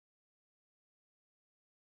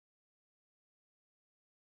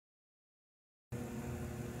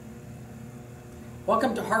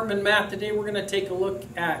Welcome to Hartman Math. Today we're going to take a look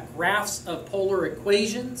at graphs of polar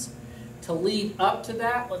equations. To lead up to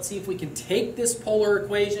that, let's see if we can take this polar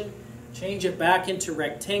equation, change it back into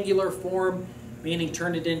rectangular form, meaning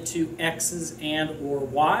turn it into x's and or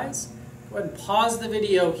y's. Go ahead and pause the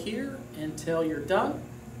video here until you're done.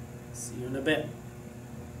 See you in a bit.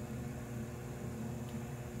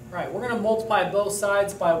 All right, we're going to multiply both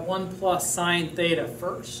sides by 1 plus sine theta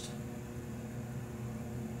first.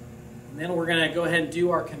 And then we're going to go ahead and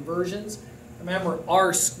do our conversions. Remember,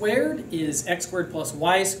 r squared is x squared plus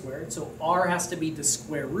y squared, so r has to be the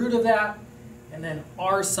square root of that. And then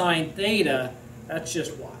r sine theta, that's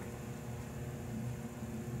just y.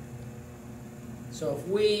 So if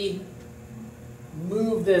we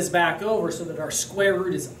move this back over so that our square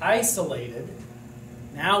root is isolated,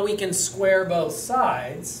 now we can square both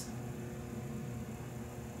sides.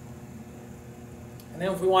 And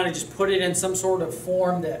then if we want to just put it in some sort of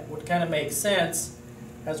form that would kind of make sense,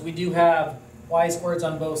 as we do have y squareds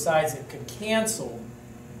on both sides that could cancel,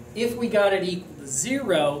 if we got it equal to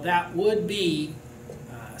 0, that would be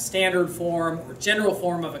standard form or general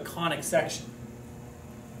form of a conic section.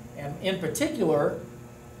 And in particular,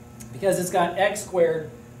 because it's got x squared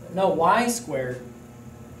but no y squared,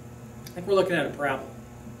 I think we're looking at a parabola.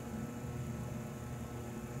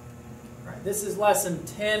 This is lesson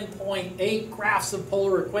 10.8, graphs of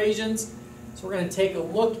polar equations. So we're going to take a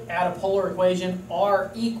look at a polar equation. R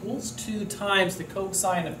equals 2 times the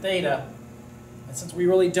cosine of theta. And since we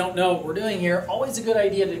really don't know what we're doing here, always a good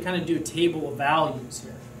idea to kind of do a table of values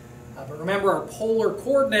here. But remember, our polar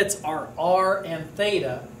coordinates are r and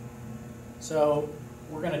theta. So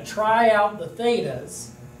we're going to try out the thetas,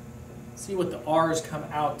 see what the r's come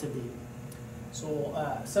out to be. So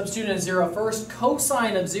we'll substitute in 0 first.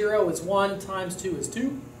 Cosine of 0 is 1 times 2 is 2.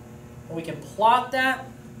 And we can plot that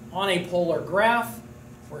on a polar graph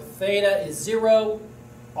where theta is 0,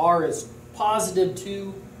 r is positive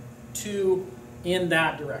 2, 2 in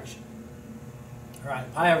that direction. All right,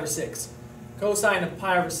 pi over 6. Cosine of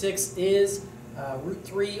pi over 6 is root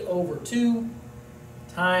 3 over 2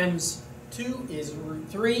 times 2 is root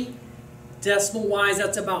 3. Decimal-wise,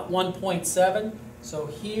 that's about 1.7. So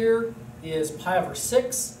here is pi over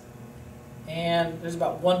 6, and there's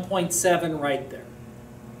about 1.7 right there.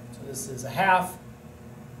 So this is a half,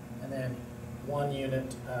 and then 1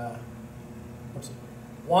 unit,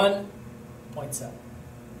 1.7. All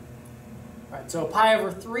right, so pi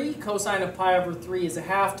over 3, cosine of pi over 3 is a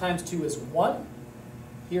half times 2 is 1.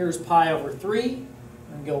 Here's pi over 3,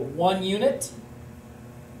 and go 1 unit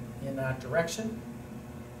in that direction.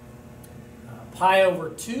 Pi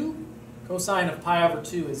over 2, cosine of pi over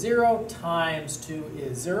 2 is 0, times 2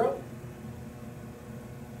 is 0.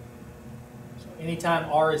 So anytime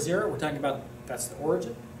r is 0, we're talking about that's the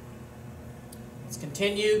origin. Let's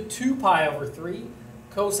continue. 2 pi over 3.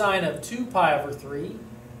 Cosine of 2 pi over 3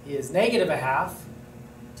 is negative a half,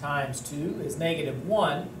 times 2 is negative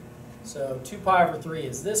 1. So 2 pi over 3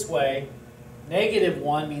 is this way. Negative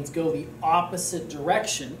 1 means go the opposite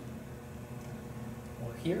direction,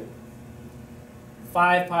 or here.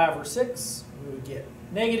 5 pi over 6, we would get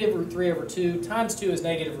negative root 3 over 2 times 2 is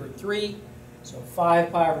negative root 3. So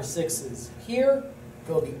 5 pi over 6 is here.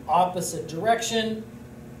 Go the opposite direction,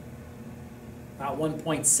 about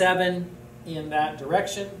 1.7 in that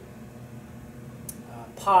direction.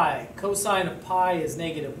 Pi, cosine of pi is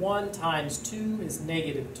negative 1 times 2 is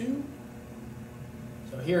negative 2.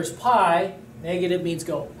 So here's pi. Negative means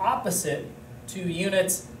go opposite 2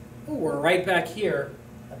 units. Ooh, we're right back here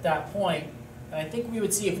at that point. And I think we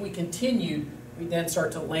would see if we continued, we'd then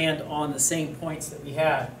start to land on the same points that we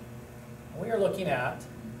had. And we are looking at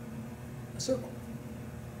a circle.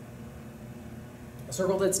 A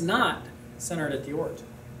circle that's not centered at the origin.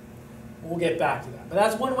 We'll get back to that. But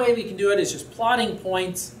that's one way we can do it, is just plotting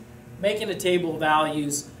points, making a table of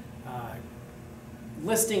values,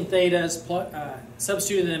 listing thetas,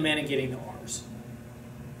 substituting them in, and getting the r's.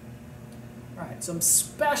 All right, some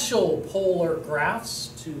special polar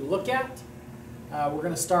graphs to look at. We're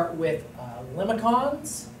going to start with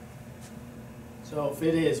limicons. So if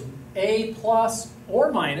it is a plus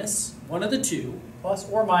or minus, one of the two, plus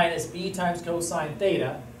or minus b times cosine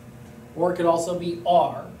theta, or it could also be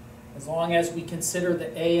r, as long as we consider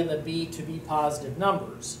the a and the b to be positive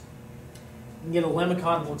numbers. You can get a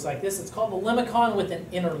limicon that looks like this. It's called a limicon with an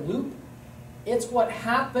inner loop. It's what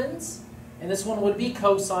happens, and this one would be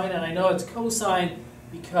cosine, and I know it's cosine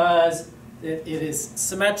because it is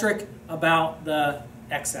symmetric about the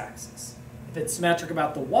x-axis. If it's symmetric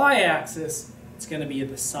about the y-axis, it's going to be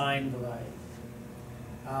the sine variety.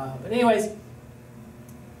 But anyways,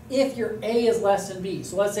 if your a is less than b,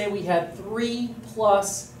 so let's say we had 3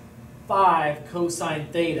 plus 5 cosine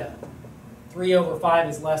theta. 3 over 5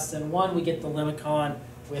 is less than 1. We get the limicon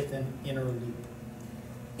with an inner loop.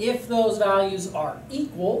 If those values are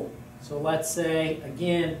equal, so let's say,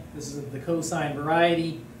 again, this is the cosine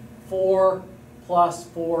variety, 4 plus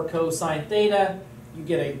 4 cosine theta, you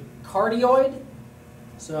get a cardioid.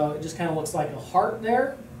 So it just kind of looks like a heart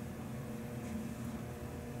there.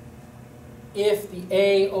 If the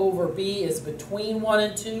A over B is between 1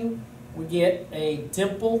 and 2, we get a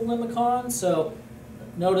dimple limicon. So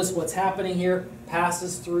notice what's happening here.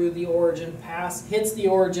 Passes through the origin, hits the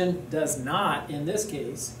origin, does not in this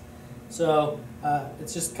case. So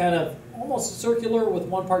it's just kind of almost circular with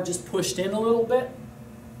one part just pushed in a little bit.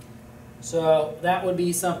 So that would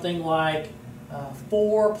be something like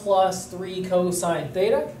 4 plus 3 cosine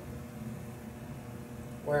theta,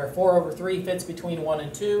 where 4 over 3 fits between 1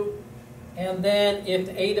 and 2. And then if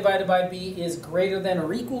the A divided by B is greater than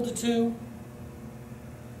or equal to 2,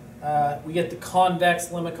 we get the convex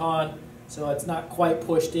limicon, so it's not quite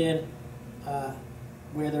pushed in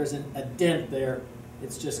where there's a dent there.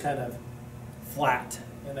 It's just kind of flat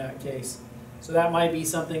in that case. So that might be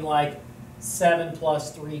something like 7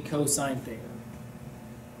 plus 3 cosine theta.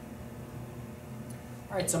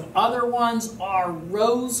 All right, some other ones are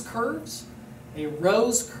rose curves. A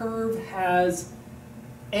rose curve has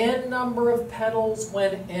n number of petals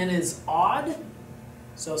when n is odd.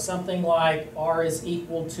 So something like r is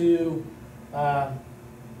equal to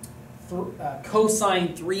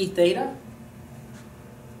cosine 3 theta.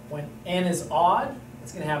 When n is odd,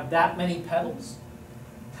 it's going to have that many petals.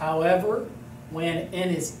 However, when n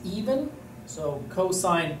is even, so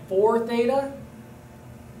cosine 4 theta,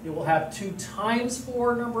 it will have 2 times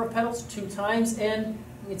 4 number of petals, 2 times n.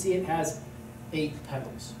 You can see it has 8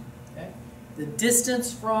 petals. Okay? The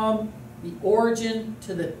distance from the origin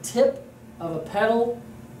to the tip of a petal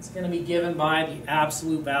is going to be given by the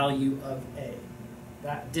absolute value of A.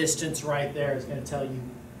 That distance right there is going to tell you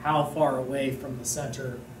how far away from the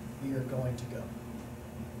center you're going to go.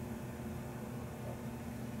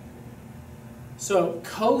 So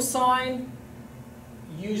cosine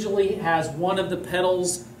usually has one of the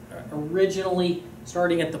petals originally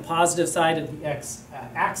starting at the positive side of the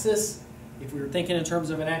x-axis. If we were thinking in terms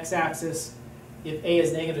of an x-axis, if A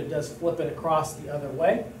is negative, it does flip it across the other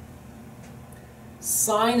way.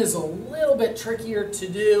 Sine is a little bit trickier to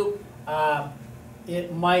do.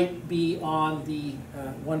 It might be on the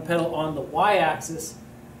one petal on the y-axis,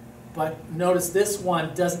 but notice this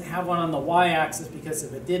one doesn't have one on the y-axis, because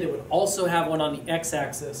if it did, it would also have one on the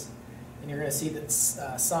x-axis. And you're going to see that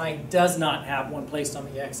sine does not have one placed on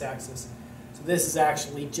the x-axis. So this is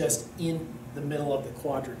actually just in the middle of the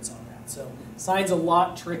quadrants on that. So sine's a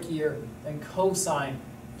lot trickier than cosine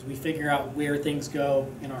as we figure out where things go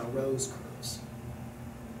in our rose curves.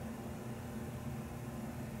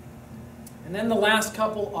 And then the last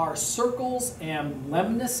couple are circles and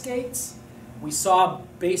lemniscates. We saw,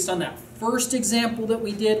 based on that first example that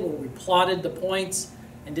we did, where we plotted the points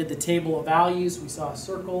and did the table of values, we saw a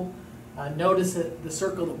circle. Notice that the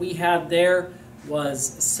circle that we had there was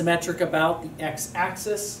symmetric about the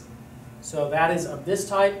x-axis. So that is of this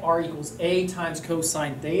type, r equals a times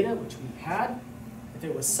cosine theta, which we had. If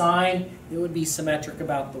it was sine, it would be symmetric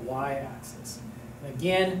about the y-axis. And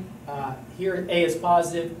again, here a is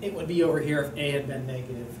positive, it would be over here if a had been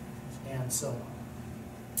negative, and so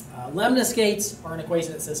on. Lemniscates are an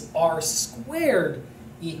equation that says r squared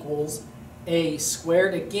equals a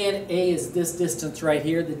squared. Again, a is this distance right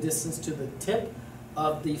here, the distance to the tip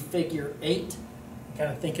of the figure 8.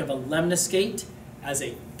 Kind of think of a lemniscate as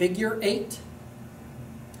a figure 8.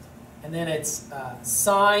 And then it's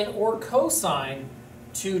sine or cosine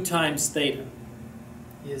 2 times theta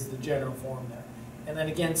is the general form there. And then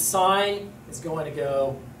again, sine is going to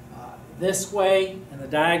go this way in the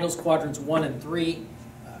diagonals, quadrants 1 and 3.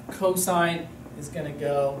 Cosine is going to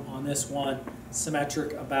go on this one,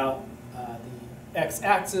 symmetric about the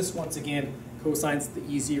x-axis. Once again, cosine's the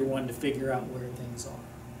easier one to figure out where things are.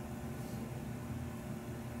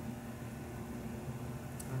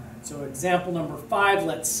 So example number 5,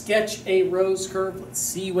 let's sketch a rose curve. Let's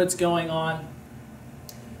see what's going on.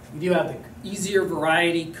 We do have the easier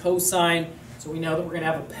variety, cosine. So we know that we're going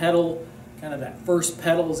to have a petal, kind of that first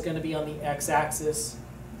petal is going to be on the x-axis.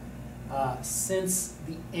 Since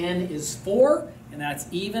the n is 4, and that's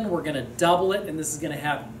even, we're going to double it, and this is going to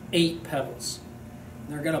have 8 petals.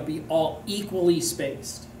 And they're going to be all equally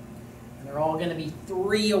spaced. And they're all going to be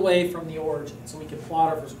 3 away from the origin. So we can plot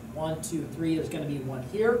our first 1, 2, 3. There's going to be 1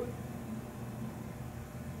 here.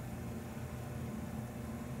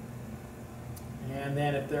 And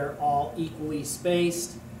then if they're all equally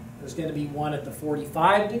spaced, there's going to be 1 at the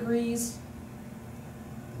 45 degrees.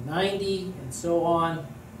 90, and so on.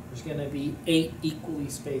 There's going to be 8 equally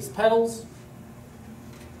spaced petals.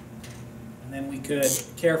 And then we could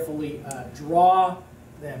carefully draw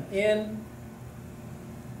them in.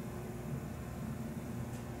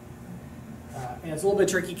 And it's a little bit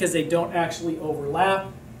tricky because they don't actually overlap.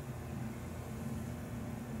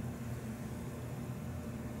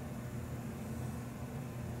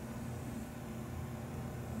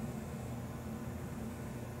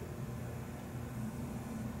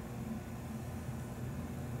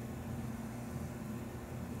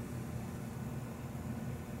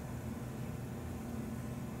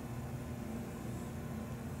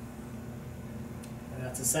 And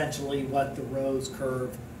that's essentially what the rose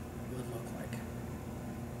curve would look like.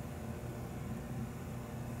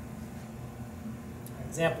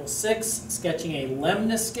 Example 6, sketching a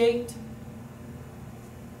lemniscate.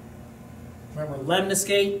 Remember,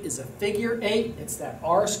 lemniscate is a figure 8. It's that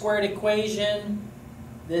r squared equation.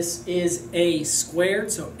 This is a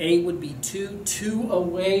squared, so a would be 2. 2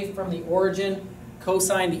 away from the origin.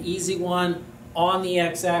 Cosine, the easy one, on the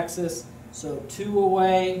x-axis. So 2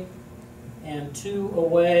 away and 2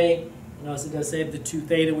 away. Notice it does say the 2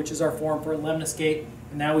 theta, which is our form for a lemniscate.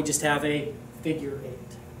 And now we just have a figure 8.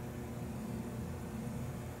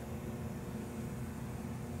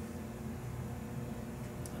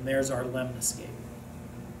 And there's our lemniscate.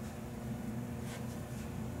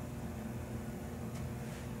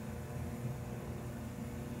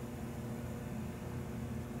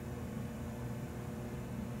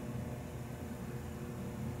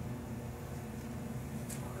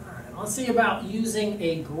 All right, let's see about using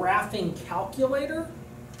a graphing calculator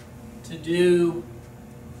to do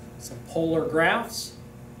some polar graphs.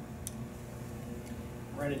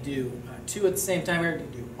 We're going to do 2 at the same time. We're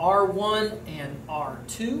going to do R1 and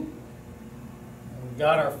R2. And we've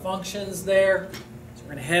got our functions there. So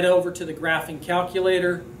we're going to head over to the graphing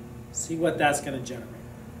calculator, see what that's going to generate.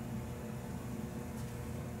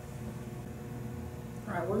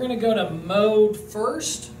 All right, we're going to go to mode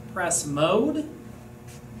first. Press mode.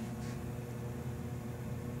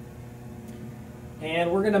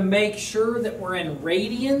 And we're going to make sure that we're in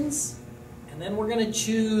radians. And then we're going to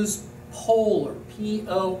choose polar,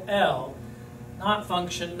 P-O-L, not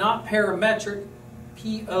function, not parametric,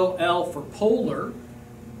 P-O-L for polar.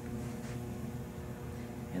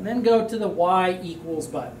 And then go to the Y equals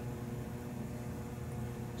button.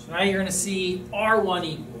 So now you're going to see R1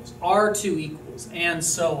 equals, R2 equals, and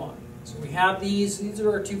so on. So we have these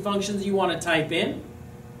are our 2 functions you want to type in.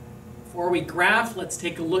 Before we graph, let's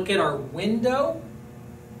take a look at our window.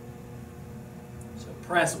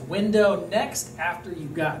 Press window next after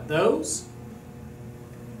you've got those.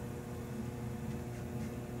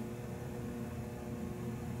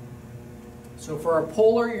 So for our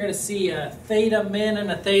polar, you're going to see a theta min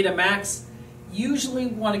and a theta max. Usually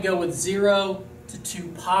we want to go with 0 to 2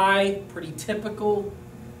 pi, pretty typical.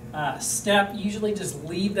 Step, usually just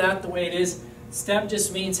leave that the way it is. Step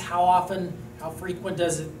just means how often, how frequent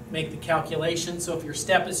does it make the calculation. So if your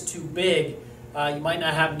step is too big, you might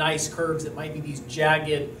not have nice curves. It might be these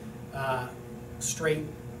jagged, straight,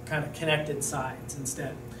 kind of connected sides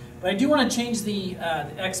instead. But I do want to change the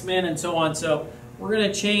x-min and so on. So we're going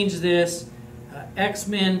to change this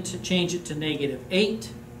x-min to change it to -8,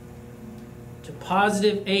 to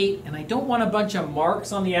 +8. And I don't want a bunch of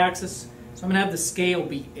marks on the axis, so I'm going to have the scale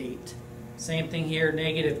be 8. Same thing here,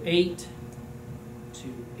 -8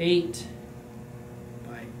 to 8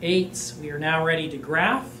 by 8. We are now ready to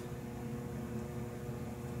graph.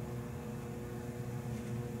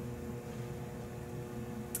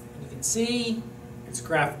 See, it's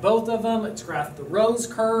graphed both of them, it's graphed the rose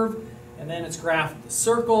curve, and then it's graphed the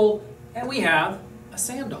circle, and we have a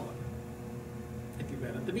sand dollar, if you've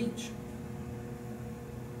been at the beach.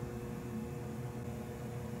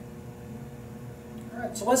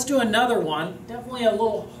 Alright, so let's do another one. Definitely a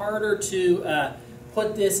little harder to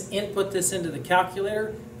input this into the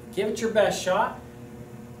calculator. Give it your best shot.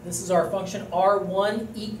 This is our function R1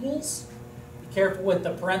 equals. Careful with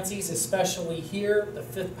the parentheses, especially here. The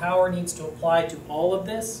 5th power needs to apply to all of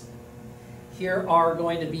this. Here are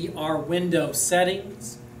going to be our window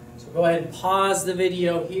settings. So go ahead and pause the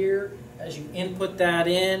video here as you input that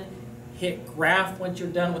in. Hit graph once you're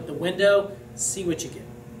done with the window. See what you get.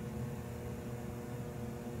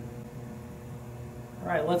 All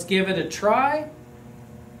right, let's give it a try.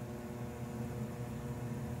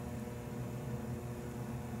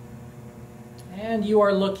 And you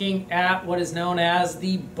are looking at what is known as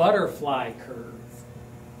the butterfly curve.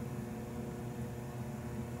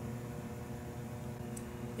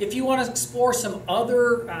 If you want to explore some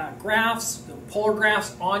other graphs, polar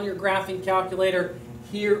graphs on your graphing calculator,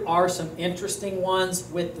 Here are some interesting ones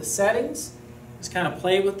with the settings. Just kind of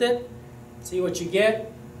play with it, see what you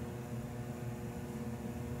get.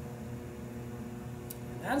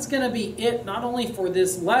 And that's going to be it, not only for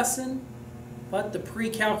this lesson, but the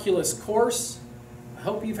Precalculus course. I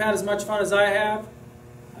hope you've had as much fun as I have.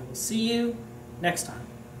 I will see you next time.